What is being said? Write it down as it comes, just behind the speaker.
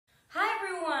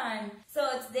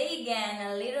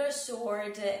again a little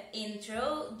short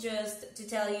intro just to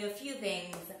tell you a few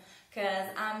things, because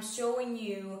I'm showing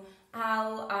you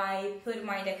how I put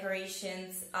my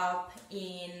decorations up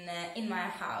in my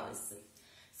house.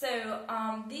 So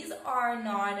these are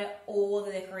not all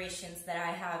the decorations that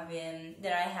I have in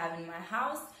my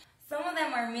house. Some of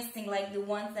them are missing, like the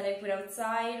ones that I put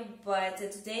outside, but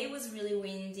today was really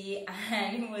windy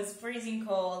and it was freezing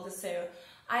cold, so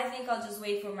I think I'll just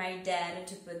wait for my dad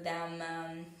to put them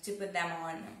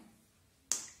on.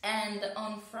 And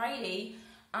on Friday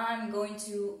I'm going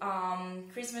to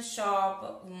Christmas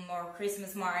shop or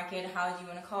Christmas market, how do you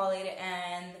want to call it,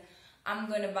 and I'm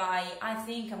gonna buy, I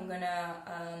think I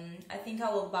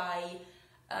will buy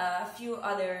a few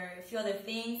other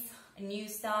things, new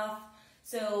stuff.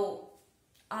 So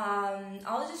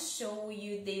I'll just show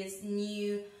you these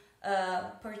new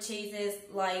purchases,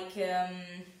 like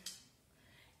in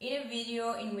a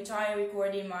video in which I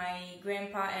recorded my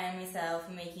grandpa and myself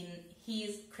making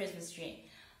his Christmas tree.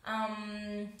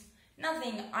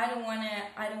 Nothing. I don't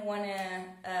wanna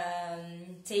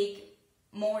take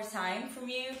more time from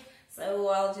you, so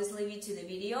I'll just leave you to the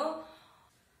video.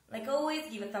 Like always,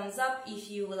 give a thumbs up if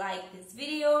you like this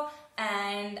video,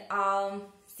 and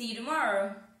I'll see you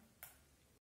tomorrow.